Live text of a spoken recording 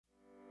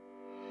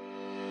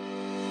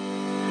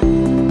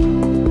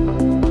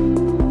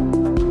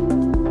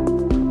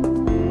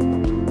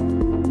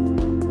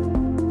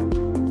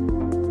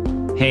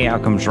Hey,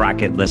 Outcomes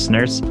Rocket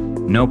listeners.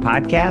 No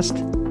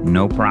podcast?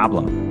 No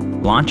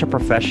problem. Launch a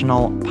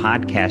professional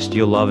podcast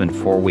you'll love in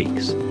 4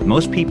 weeks.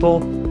 Most people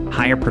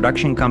hire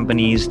production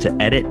companies to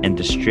edit and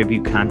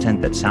distribute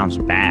content that sounds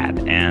bad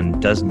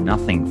and does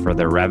nothing for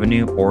their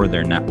revenue or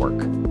their network.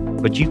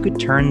 But you could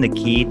turn the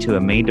key to a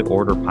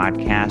made-to-order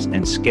podcast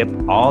and skip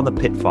all the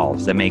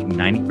pitfalls that make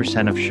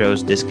 90% of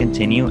shows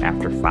discontinue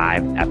after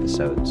 5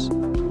 episodes.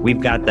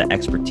 We've got the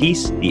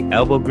expertise, the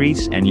elbow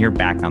grease, and you're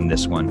back on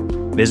this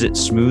one. Visit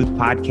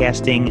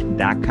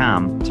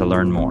smoothpodcasting.com to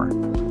learn more.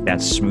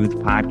 That's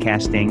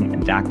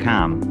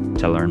smoothpodcasting.com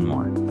to learn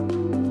more.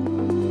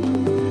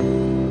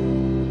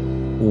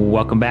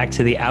 Welcome back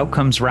to the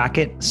Outcomes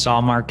Rocket.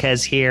 Saul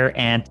Marquez here.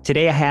 And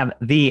today I have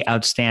the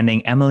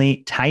outstanding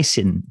Emily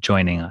Tyson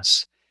joining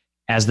us.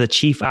 As the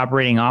Chief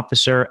Operating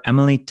Officer,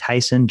 Emily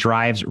Tyson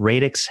drives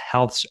Radix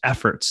Health's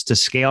efforts to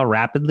scale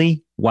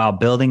rapidly while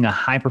building a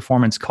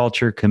high-performance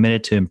culture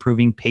committed to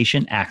improving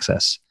patient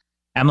access.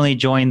 Emily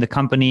joined the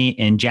company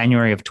in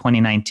January of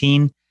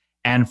 2019,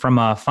 and from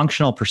a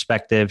functional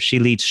perspective, she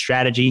leads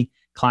strategy,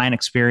 client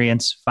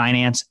experience,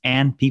 finance,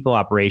 and people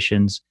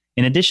operations,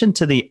 in addition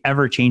to the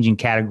ever-changing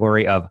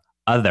category of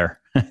other,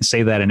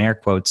 say that in air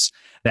quotes,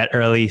 that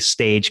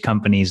early-stage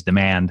companies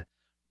demand.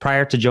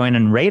 Prior to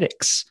joining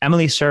Radix,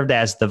 Emily served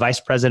as the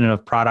Vice President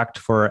of Product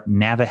for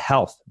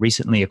NaviHealth,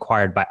 recently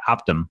acquired by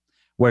Optum,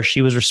 where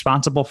she was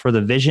responsible for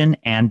the vision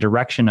and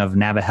direction of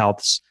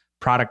NaviHealth's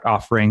product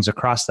offerings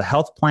across the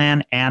health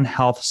plan and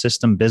health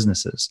system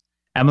businesses.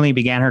 Emily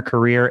began her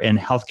career in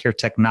healthcare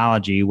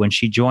technology when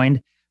she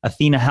joined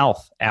Athena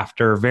Health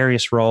after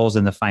various roles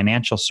in the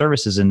financial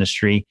services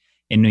industry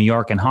in New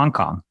York and Hong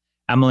Kong.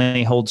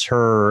 Emily holds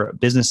her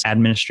business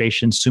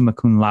administration summa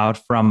cum laude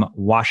from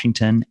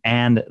Washington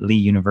and Lee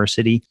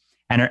University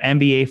and her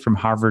MBA from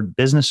Harvard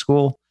Business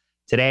School.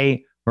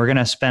 Today, we're going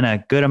to spend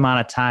a good amount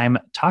of time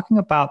talking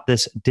about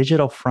this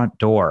digital front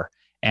door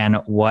and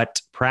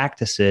what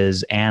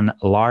practices and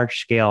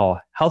large-scale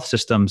health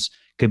systems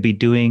could be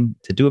doing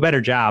to do a better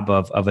job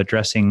of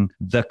addressing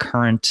the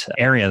current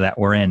area that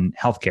we're in,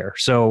 healthcare.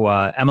 So,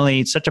 Emily,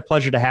 it's such a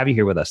pleasure to have you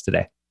here with us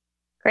today.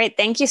 Great.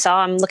 Thank you, Saul.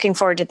 I'm looking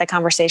forward to the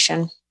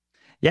conversation.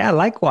 Yeah,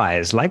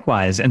 likewise.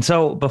 And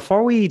so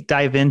before we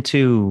dive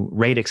into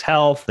Radix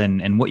Health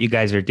and what you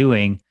guys are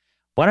doing,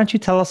 why don't you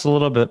tell us a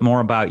little bit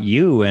more about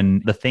you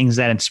and the things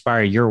that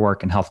inspire your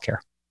work in healthcare?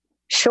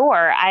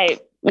 Sure. I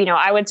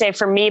would say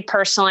for me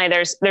personally,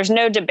 there's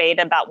no debate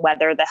about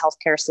whether the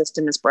healthcare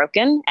system is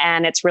broken,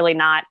 and it's really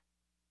not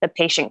the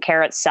patient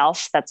care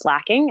itself that's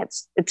lacking.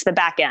 It's the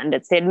back end.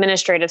 It's the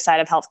administrative side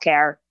of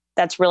healthcare.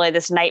 That's really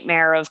this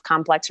nightmare of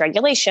complex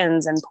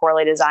regulations and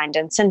poorly designed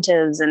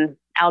incentives and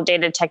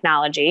outdated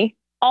technology,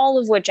 all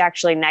of which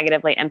actually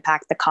negatively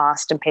impact the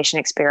cost and patient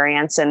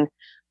experience and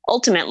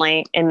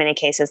ultimately, in many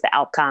cases, the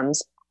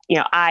outcomes.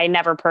 I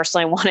never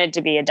personally wanted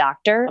to be a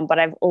doctor, but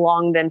I've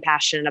long been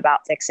passionate about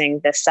fixing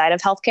this side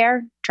of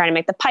healthcare, trying to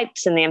make the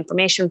pipes and the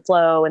information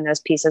flow and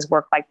those pieces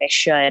work like they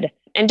should.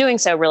 And doing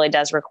so really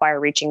does require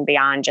reaching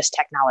beyond just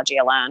technology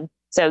alone.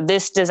 So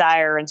this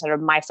desire and sort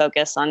of my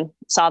focus on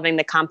solving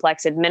the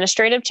complex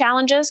administrative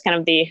challenges, kind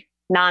of the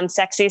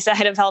non-sexy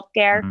side of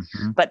healthcare,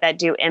 but that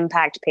do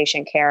impact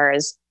patient care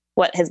is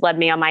what has led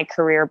me on my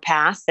career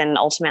path and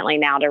ultimately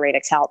now to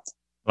Radix Health.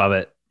 Love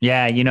it.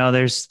 Yeah,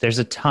 there's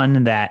a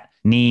ton that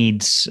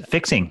needs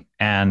fixing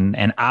and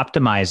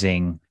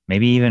optimizing,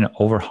 maybe even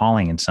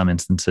overhauling in some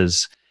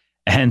instances.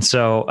 And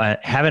so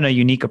having a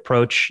unique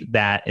approach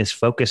that is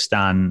focused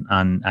on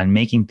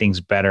making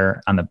things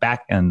better on the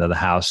back end of the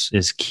house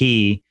is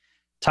key.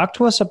 Talk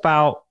to us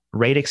about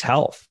Radix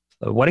Health.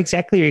 What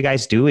exactly are you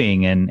guys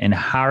doing and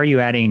how are you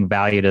adding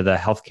value to the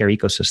healthcare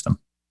ecosystem?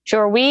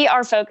 Sure. We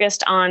are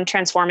focused on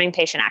transforming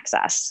patient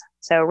access.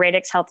 So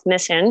Radix Health's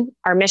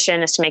our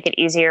mission is to make it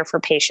easier for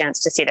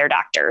patients to see their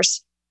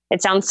doctors.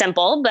 It sounds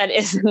simple, but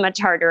it's much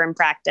harder in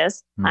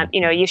practice.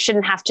 You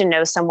shouldn't have to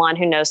know someone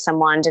who knows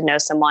someone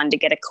to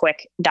get a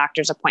quick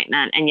doctor's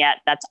appointment. And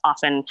yet that's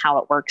often how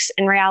it works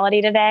in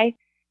reality today.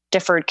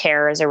 Deferred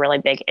care is a really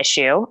big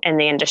issue in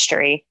the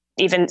industry.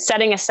 Even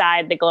setting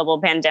aside the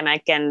global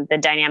pandemic and the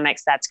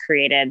dynamics that's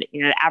created,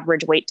 the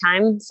average wait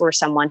time for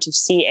someone to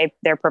see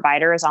their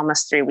provider is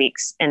almost 3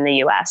 weeks in the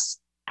US.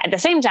 At the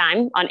same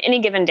time, on any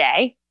given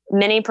day,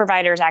 many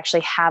providers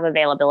actually have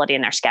availability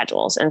in their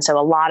schedules. And so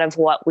a lot of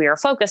what we are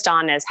focused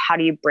on is how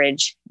do you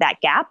bridge that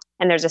gap?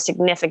 And there's a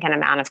significant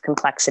amount of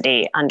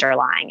complexity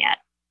underlying it.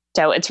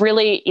 So it's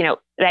really,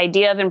 the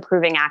idea of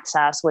improving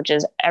access, which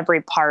is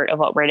every part of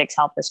what Radix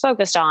Health is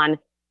focused on,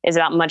 is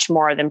about much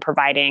more than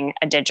providing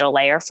a digital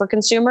layer for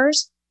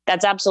consumers.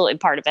 That's absolutely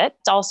part of it.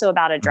 It's also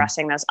about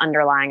addressing those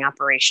underlying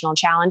operational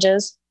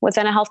challenges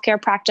within a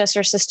healthcare practice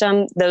or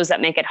system, those that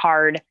make it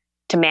hard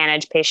to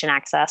manage patient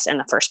access in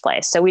the first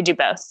place. So we do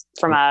both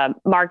from a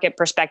market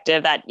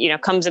perspective that,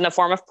 comes in the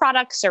form of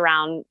products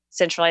around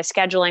centralized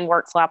scheduling,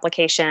 workflow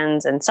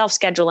applications, and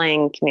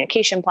self-scheduling,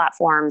 communication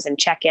platforms, and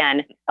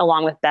check-in,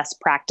 along with best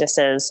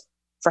practices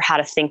for how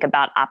to think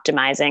about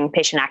optimizing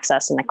patient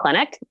access in the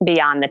clinic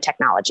beyond the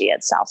technology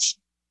itself.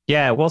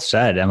 Yeah, well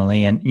said,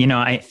 Emily. And,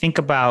 I think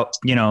about,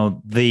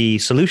 the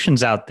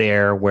solutions out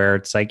there where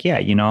it's like, yeah,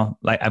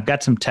 like I've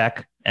got some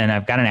tech and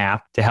I've got an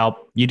app to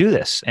help you do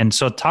this. And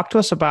so talk to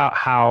us about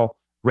how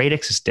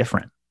Radix is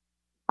different.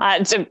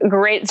 It's a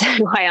great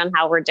segue on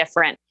how we're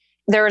different.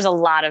 There is a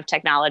lot of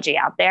technology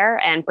out there,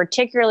 and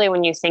particularly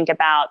when you think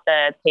about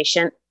the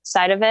patient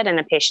side of it and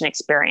the patient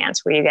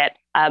experience, where you get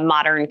a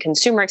modern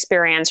consumer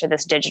experience or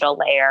this digital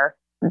layer.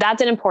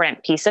 That's an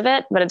important piece of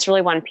it, but it's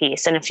really one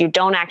piece. And if you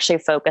don't actually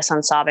focus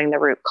on solving the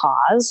root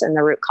cause and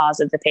the root cause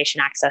of the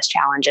patient access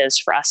challenges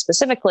for us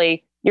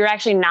specifically, you're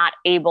actually not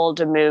able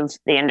to move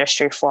the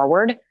industry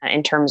forward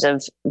in terms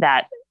of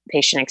that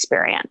patient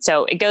experience.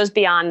 So it goes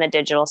beyond the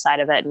digital side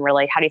of it and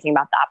really how do you think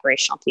about the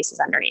operational pieces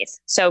underneath?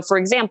 So for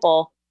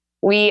example,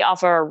 we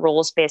offer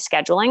rules-based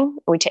scheduling.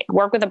 We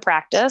work with a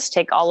practice,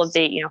 take all of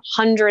the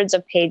hundreds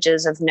of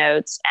pages of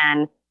notes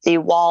and the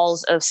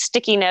walls of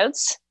sticky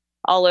notes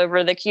all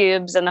over the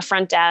cubes and the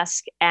front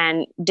desk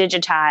and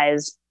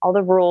digitize all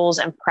the rules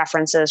and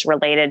preferences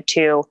related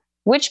to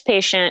which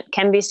patient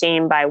can be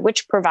seen by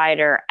which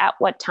provider, at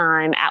what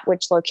time, at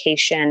which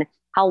location,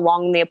 how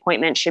long the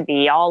appointment should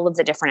be, all of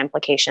the different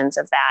implications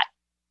of that,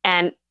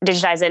 and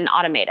digitize it and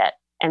automate it.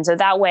 And so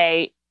that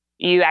way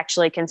you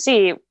actually can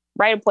see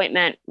right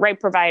appointment, right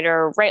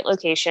provider, right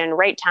location,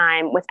 right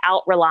time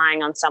without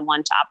relying on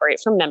someone to operate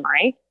from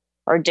memory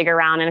or dig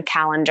around in a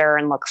calendar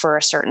and look for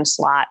a certain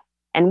slot.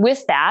 And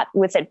with that,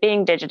 with it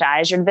being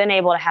digitized, you're then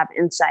able to have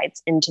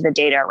insights into the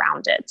data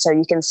around it. So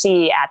you can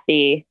see at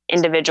the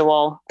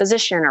individual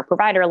physician or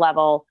provider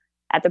level,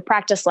 at the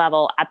practice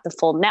level, at the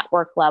full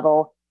network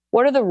level,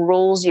 what are the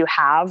rules you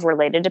have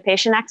related to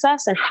patient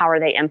access and how are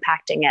they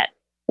impacting it?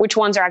 Which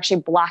ones are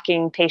actually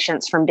blocking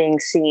patients from being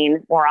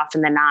seen more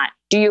often than not?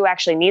 Do you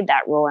actually need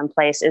that rule in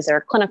place? Is there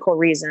a clinical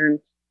reason?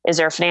 Is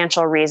there a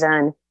financial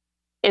reason?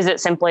 Is it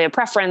simply a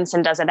preference?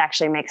 And does it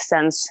actually make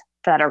sense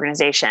for that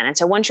organization? And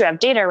so once you have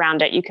data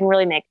around it, you can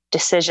really make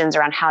decisions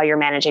around how you're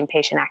managing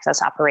patient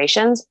access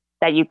operations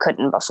that you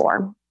couldn't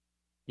before.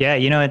 Yeah,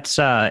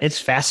 it's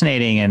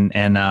fascinating,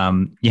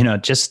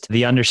 and just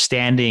the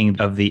understanding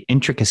of the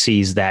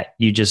intricacies that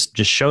you just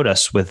showed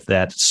us with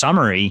that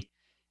summary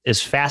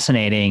is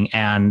fascinating.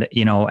 And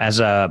as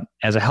a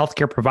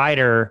healthcare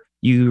provider,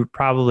 you're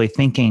probably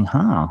thinking,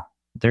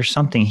 there's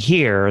something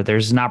here.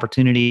 There's an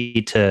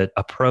opportunity to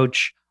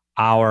approach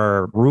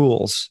our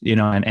rules,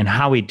 and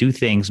how we do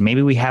things.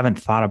 Maybe we haven't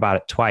thought about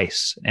it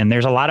twice. And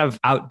there's a lot of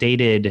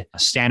outdated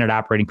standard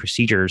operating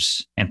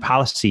procedures and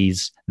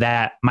policies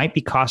that might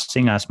be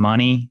costing us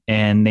money,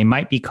 and they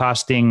might be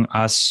costing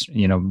us,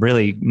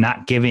 really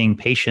not giving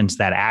patients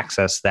that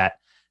access that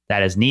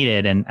is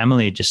needed. And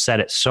Emily just said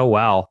it so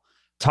well.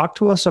 Talk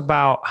to us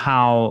about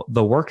how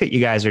the work that you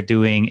guys are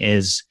doing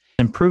is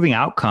improving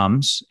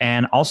outcomes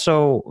and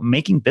also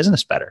making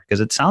business better,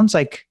 because it sounds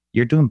like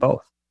you're doing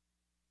both.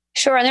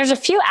 Sure. And there's a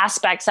few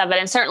aspects of it.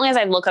 And certainly as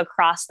I look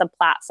across the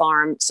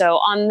platform, so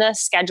on the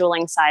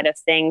scheduling side of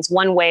things,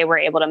 one way we're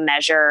able to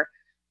measure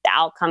the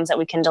outcomes that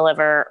we can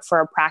deliver for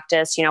a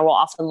practice, we'll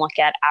often look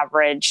at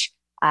average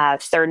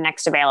third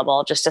next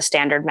available, just a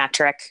standard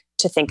metric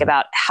to think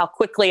about how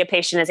quickly a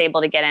patient is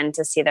able to get in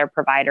to see their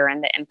provider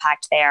and the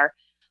impact there.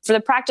 For the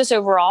practice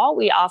overall,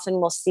 we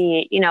often will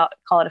see,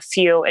 call it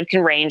it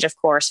can range, of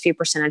course, few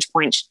percentage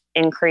points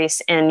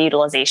increase in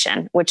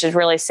utilization, which is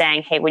really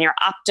saying, hey, when you're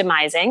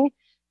optimizing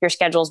your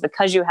schedules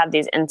because you have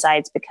these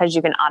insights, because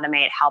you can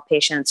automate how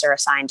patients are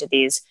assigned to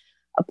these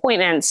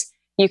appointments,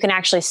 you can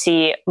actually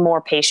see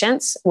more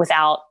patients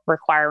without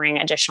requiring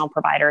additional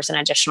providers and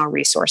additional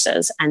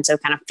resources. And so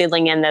kind of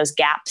filling in those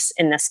gaps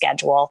in the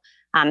schedule.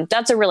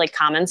 That's a really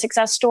common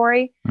success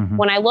story. Mm-hmm.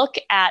 When I look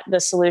at the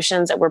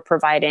solutions that we're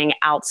providing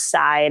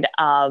outside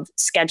of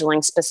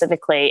scheduling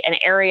specifically, an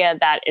area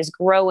that is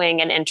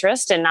growing in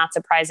interest, and not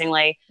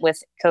surprisingly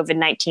with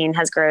COVID-19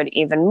 has grown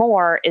even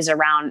more, is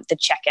around the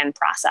check-in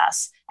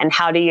process. And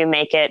how do you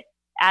make it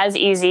as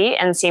easy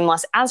and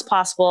seamless as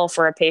possible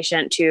for a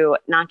patient to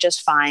not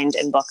just find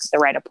and book the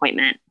right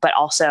appointment, but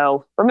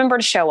also remember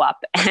to show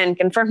up and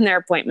confirm their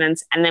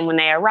appointments. And then when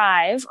they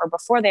arrive or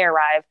before they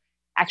arrive,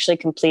 actually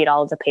complete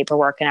all of the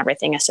paperwork and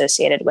everything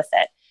associated with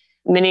it.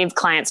 Many of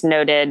clients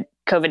noted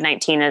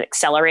COVID-19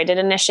 accelerated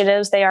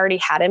initiatives they already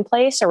had in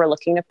place or were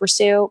looking to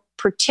pursue,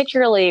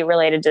 particularly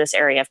related to this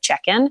area of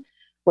check-in,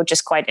 which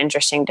is quite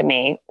interesting to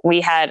me.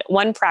 We had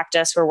one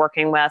practice we're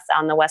working with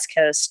on the West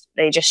Coast.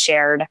 They just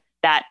shared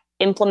that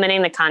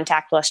implementing the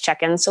contactless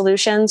check-in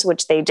solutions,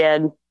 which they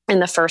did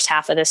in the first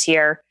half of this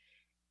year,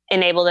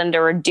 enabled them to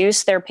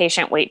reduce their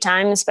patient wait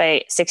times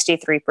by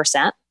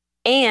 63%.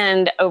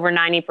 And over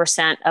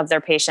 90% of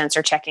their patients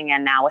are checking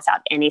in now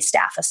without any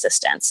staff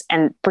assistance.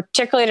 And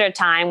particularly at a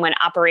time when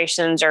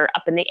operations are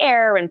up in the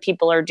air and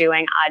people are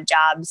doing odd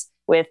jobs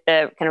with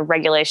the kind of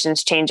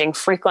regulations changing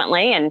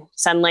frequently, and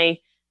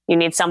suddenly you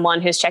need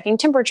someone who's checking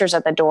temperatures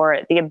at the door,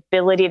 the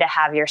ability to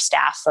have your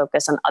staff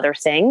focus on other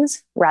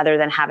things rather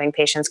than having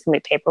patients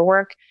complete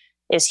paperwork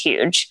is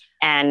huge.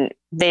 And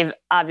they've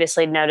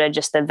obviously noted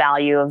just the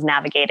value of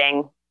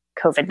navigating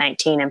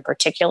COVID-19 in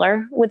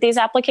particular with these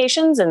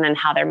applications, and then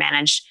how they're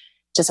managed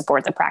to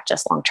support the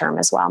practice long term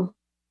as well.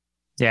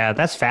 Yeah,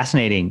 that's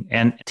fascinating.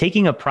 And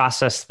taking a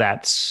process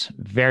that's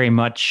very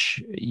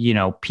much,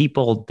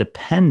 people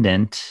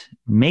dependent,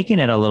 making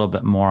it a little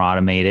bit more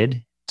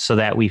automated so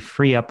that we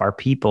free up our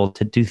people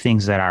to do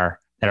things that are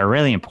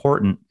really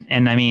important.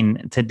 And I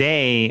mean,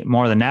 today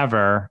more than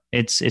ever,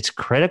 it's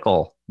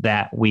critical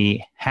that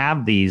we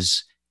have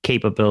these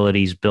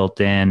capabilities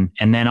built in,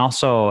 and then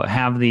also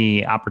have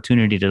the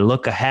opportunity to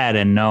look ahead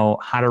and know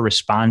how to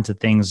respond to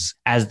things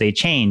as they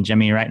change. I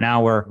mean, right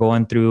now we're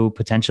going through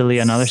potentially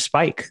another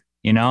spike,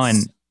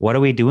 and what are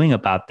we doing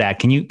about that?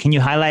 Can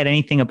you highlight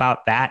anything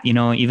about that?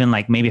 Even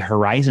like maybe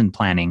horizon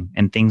planning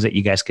and things that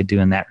you guys could do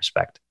in that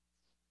respect.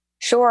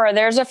 Sure.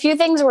 There's a few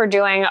things we're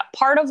doing.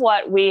 Part of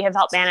what we have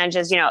helped manage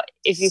is,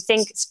 if you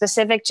think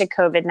specific to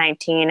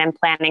COVID-19 and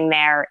planning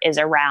there is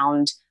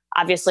around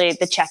obviously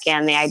the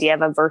check-in, the idea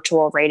of a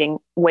virtual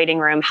waiting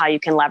room, how you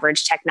can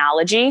leverage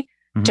technology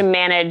to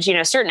manage,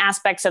 certain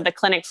aspects of the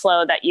clinic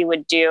flow that you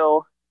would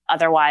do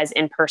otherwise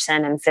in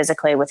person and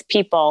physically with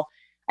people.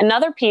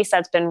 Another piece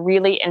that's been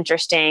really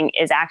interesting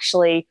is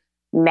actually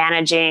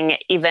managing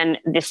even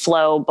the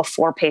flow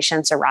before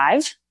patients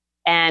arrive.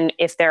 And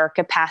if there are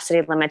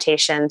capacity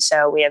limitations,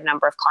 so we have a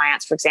number of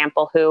clients, for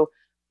example, who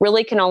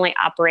really can only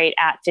operate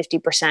at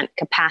 50%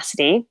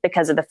 capacity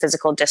because of the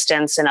physical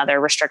distance and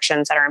other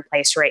restrictions that are in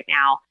place right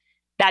now.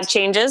 That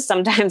changes.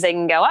 Sometimes they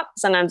can go up,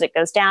 sometimes it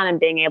goes down, and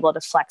being able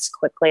to flex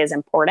quickly is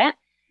important.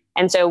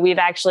 And so we've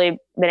actually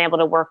been able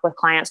to work with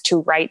clients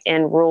to write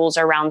in rules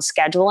around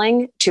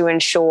scheduling to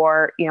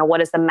ensure,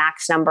 what is the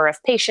max number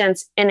of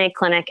patients in a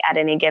clinic at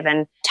any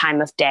given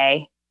time of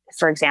day,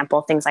 for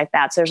example, things like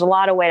that. So there's a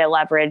lot of way to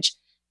leverage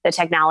the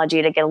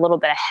technology to get a little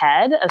bit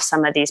ahead of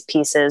some of these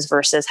pieces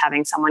versus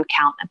having someone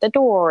count at the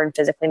door and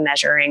physically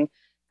measuring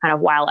kind of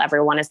while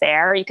everyone is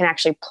there. You can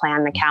actually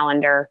plan the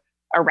calendar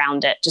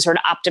around it to sort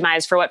of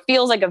optimize for what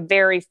feels like a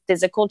very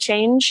physical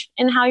change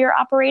in how you're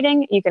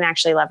operating. You can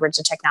actually leverage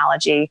the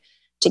technology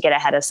to get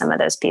ahead of some of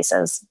those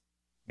pieces.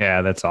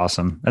 Yeah, that's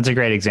awesome. That's a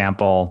great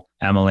example,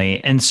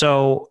 Emily. And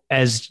so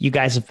as you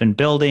guys have been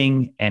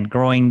building and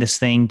growing this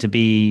thing to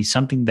be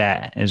something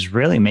that is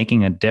really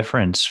making a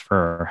difference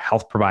for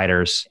health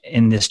providers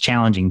in this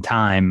challenging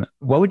time,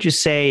 what would you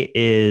say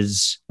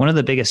is one of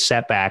the biggest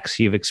setbacks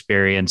you've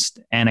experienced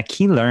and a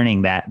key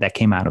learning that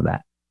came out of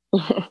that?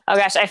 Oh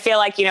gosh, I feel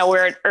like,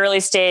 we're an early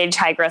stage,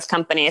 high growth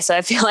company. So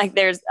I feel like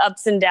there's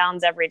ups and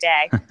downs every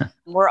day.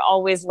 We're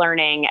always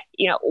learning.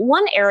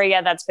 One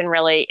area that's been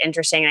really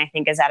interesting and I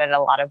think has added a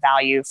lot of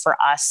value for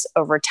us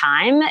over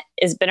time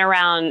has been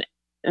around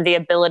the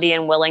ability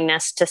and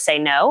willingness to say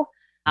no,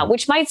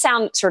 which might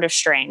sound sort of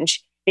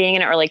strange. Being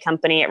an early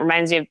company, it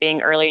reminds me of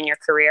being early in your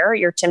career.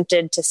 You're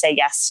tempted to say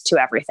yes to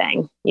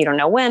everything. You don't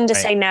know when to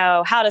say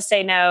no, how to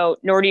say no,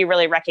 nor do you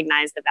really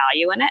recognize the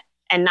value in it.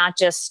 And not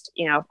just,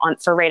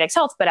 for Radix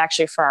Health, but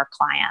actually for our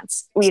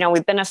clients. We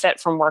benefit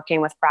from working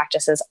with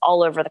practices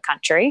all over the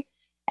country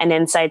and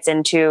insights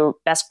into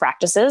best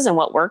practices and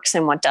what works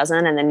and what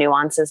doesn't and the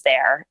nuances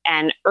there.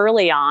 And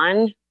early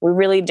on, we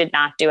really did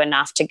not do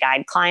enough to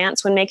guide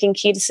clients when making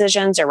key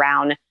decisions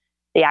around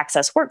the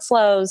access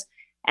workflows.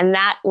 And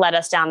that led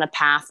us down the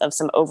path of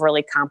some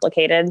overly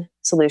complicated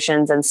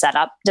solutions and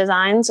setup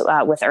designs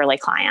with early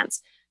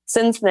clients.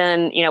 Since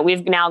then,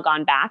 we've now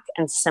gone back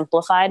and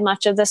simplified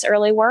much of this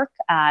early work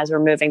as we're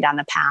moving down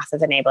the path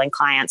of enabling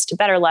clients to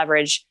better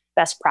leverage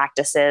best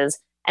practices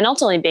and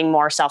ultimately being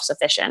more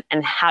self-sufficient.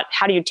 And how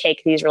do you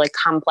take these really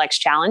complex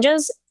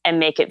challenges and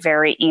make it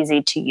very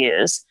easy to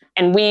use?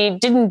 And we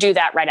didn't do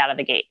that right out of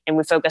the gate. And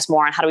we focused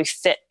more on how do we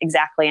fit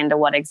exactly into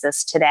what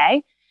exists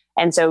today.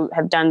 And so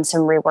have done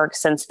some rework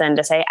since then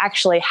to say,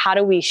 actually, how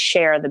do we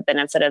share the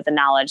benefit of the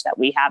knowledge that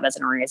we have as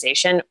an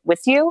organization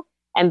with you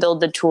and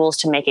build the tools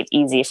to make it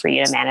easy for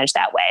you to manage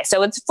that way?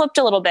 So it's flipped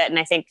a little bit. And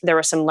I think there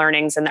were some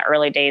learnings in the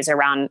early days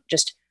around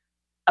just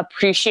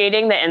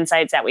appreciating the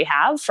insights that we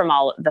have from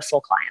all the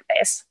full client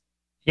base.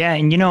 Yeah.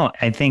 And,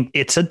 I think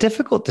it's a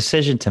difficult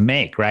decision to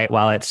make, right?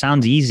 While it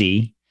sounds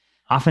easy,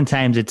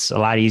 oftentimes it's a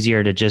lot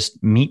easier to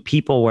just meet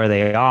people where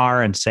they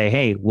are and say,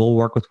 hey, we'll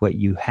work with what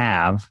you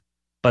have.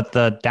 But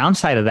the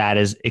downside of that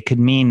is it could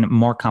mean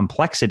more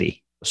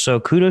complexity. So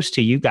kudos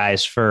to you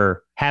guys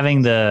for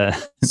having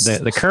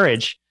the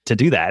courage to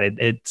do that.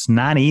 It's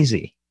not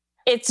easy.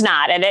 It's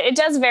not. And it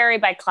does vary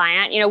by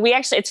client.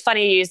 It's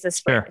funny you use this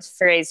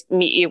phrase,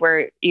 meet you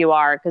where you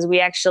are, because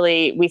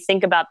we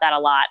think about that a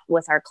lot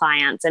with our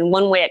clients. And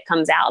one way it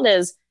comes out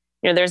is,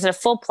 there's a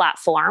full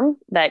platform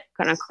that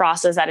kind of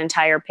crosses that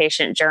entire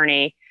patient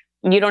journey.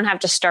 You don't have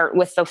to start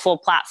with the full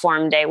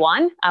platform day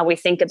one. We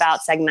think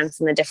about segments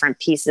and the different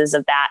pieces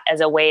of that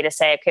as a way to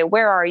say, okay,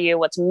 where are you?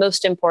 What's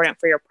most important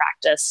for your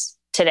practice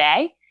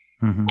today?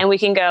 Mm-hmm. And we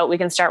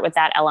can start with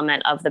that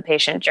element of the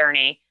patient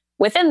journey.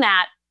 Within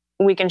that,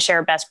 we can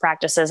share best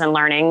practices and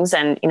learnings.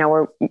 And,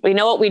 we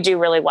know what we do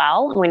really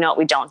well and we know what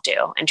we don't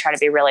do and try to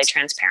be really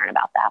transparent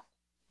about that.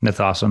 That's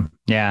awesome.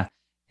 Yeah.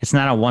 It's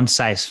not a one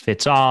size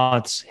fits all.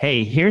 It's,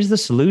 hey, here's the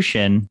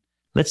solution.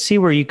 Let's see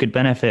where you could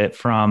benefit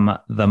from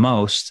the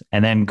most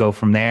and then go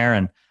from there.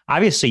 And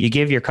obviously you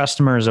give your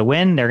customers a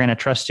win, they're going to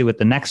trust you with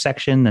the next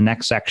section, and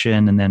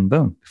then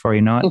boom, before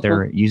you know it,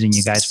 they're using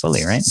you guys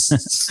fully, right?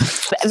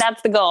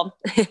 That's the goal.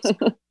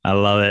 I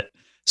love it.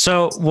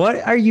 So what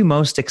are you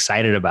most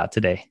excited about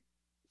today?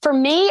 For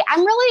me,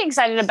 I'm really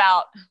excited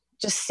about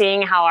just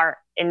seeing how our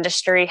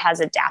industry has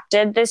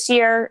adapted this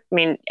year. I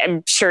mean,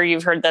 I'm sure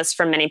you've heard this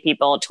from many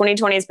people.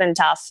 2020 has been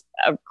tough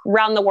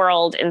around the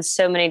world in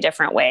so many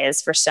different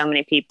ways for so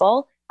many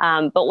people.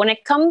 But when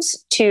it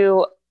comes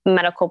to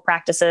medical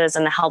practices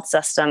and the health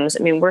systems,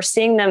 I mean, we're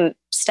seeing them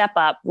step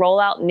up, roll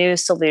out new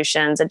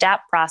solutions,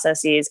 adapt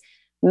processes,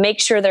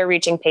 make sure they're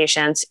reaching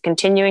patients,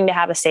 continuing to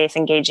have a safe,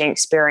 engaging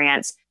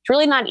experience. It's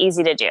really not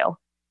easy to do.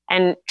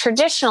 And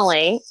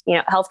traditionally,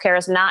 healthcare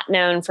is not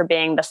known for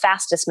being the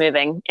fastest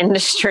moving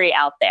industry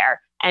out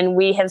there. And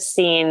we have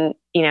seen,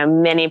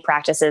 many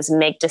practices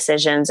make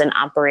decisions and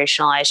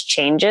operationalize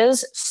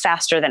changes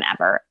faster than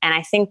ever. And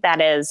I think that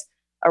is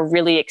a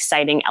really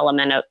exciting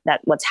element of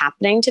that what's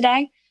happening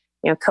today.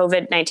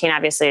 COVID-19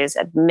 obviously has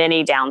had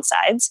many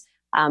downsides,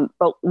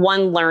 but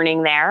one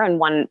learning there and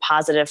one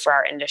positive for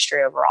our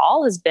industry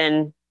overall has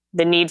been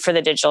the need for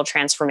the digital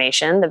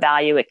transformation, the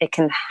value it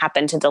can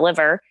happen to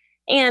deliver,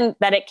 and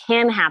that it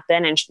can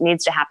happen and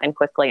needs to happen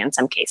quickly in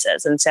some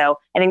cases. And so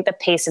I think the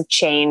pace of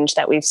change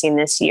that we've seen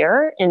this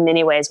year in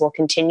many ways will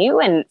continue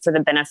and for the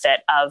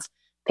benefit of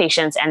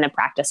patients and the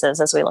practices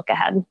as we look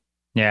ahead.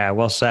 Yeah,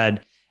 well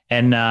said.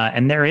 And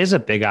there is a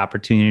big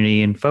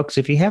opportunity. And folks,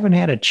 if you haven't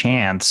had a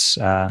chance,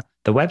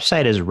 the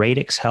website is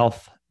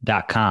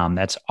radixhealth.com.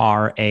 That's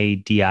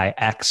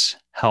RADIX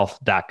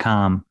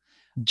health.com.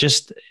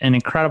 Just an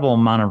incredible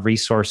amount of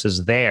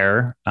resources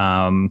there,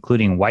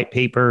 including white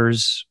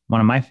papers. One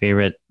of my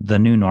favorite, The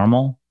New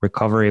Normal,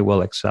 Recovery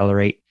Will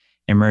Accelerate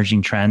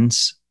Emerging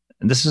Trends.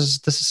 This is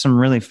some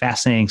really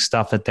fascinating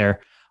stuff that they're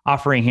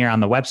offering here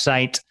on the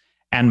website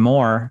and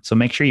more. So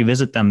make sure you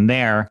visit them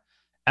there.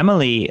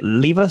 Emily,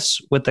 leave us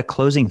with a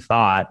closing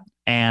thought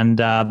and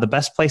the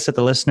best place that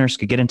the listeners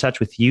could get in touch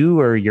with you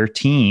or your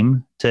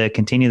team to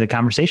continue the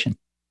conversation.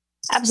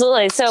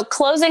 Absolutely. So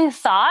closing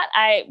thought,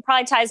 I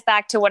probably ties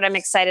back to what I'm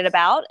excited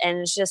about. And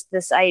it's just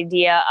this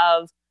idea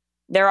of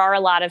there are a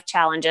lot of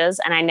challenges.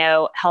 And I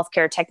know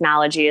healthcare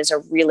technology is a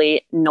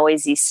really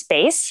noisy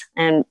space.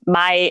 And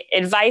my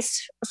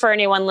advice for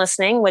anyone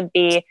listening would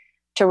be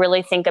to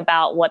really think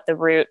about what the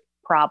root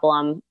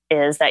problem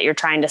is that you're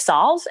trying to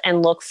solve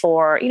and look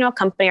for, a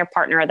company or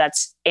partner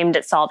that's aimed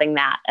at solving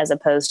that as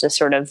opposed to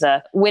sort of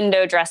the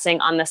window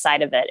dressing on the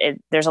side of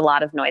it. There's a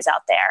lot of noise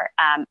out there.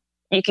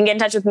 You can get in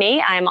touch with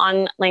me. I'm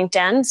on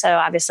LinkedIn, so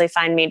obviously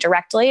find me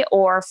directly,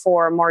 or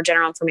for more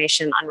general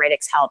information on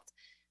Radix Health,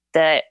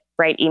 the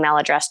right email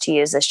address to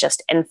use is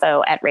just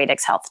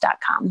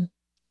info@radixhealth.com.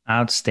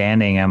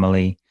 Outstanding,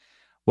 Emily.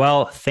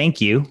 Well,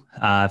 thank you.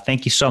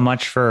 Thank you so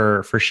much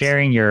for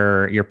sharing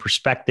your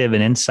perspective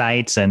and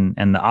insights and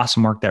the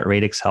awesome work that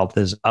Radix Health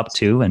is up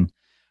to. And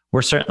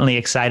we're certainly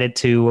excited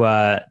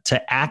to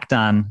act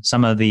on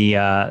some of the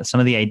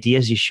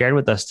ideas you shared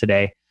with us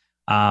today.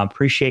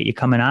 Appreciate you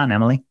coming on,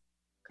 Emily.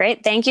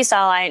 Great. Thank you,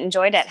 Saul. I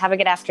enjoyed it. Have a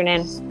good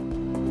afternoon.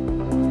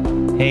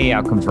 Hey,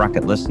 Outcomes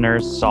Rocket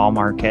listeners, Saul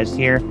Marquez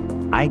here.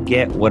 I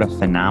get what a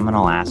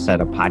phenomenal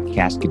asset a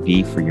podcast could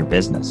be for your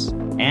business,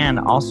 and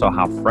also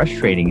how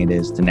frustrating it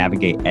is to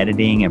navigate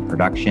editing and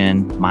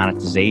production,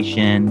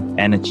 monetization,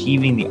 and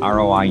achieving the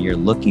ROI you're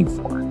looking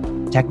for.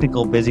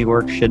 Technical busy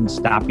work shouldn't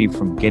stop you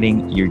from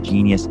getting your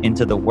genius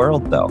into the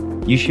world, though.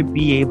 You should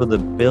be able to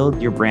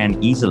build your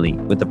brand easily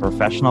with a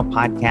professional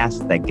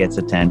podcast that gets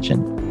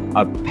attention.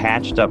 A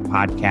patched up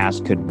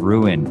podcast could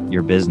ruin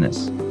your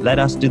business. Let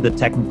us do the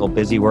technical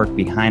busy work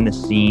behind the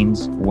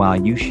scenes while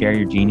you share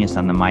your genius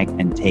on the mic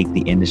and take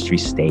the industry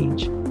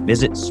stage.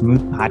 Visit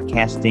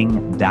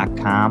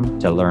smoothpodcasting.com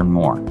to learn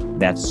more.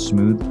 That's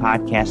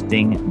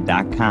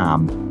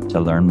smoothpodcasting.com to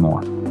learn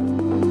more.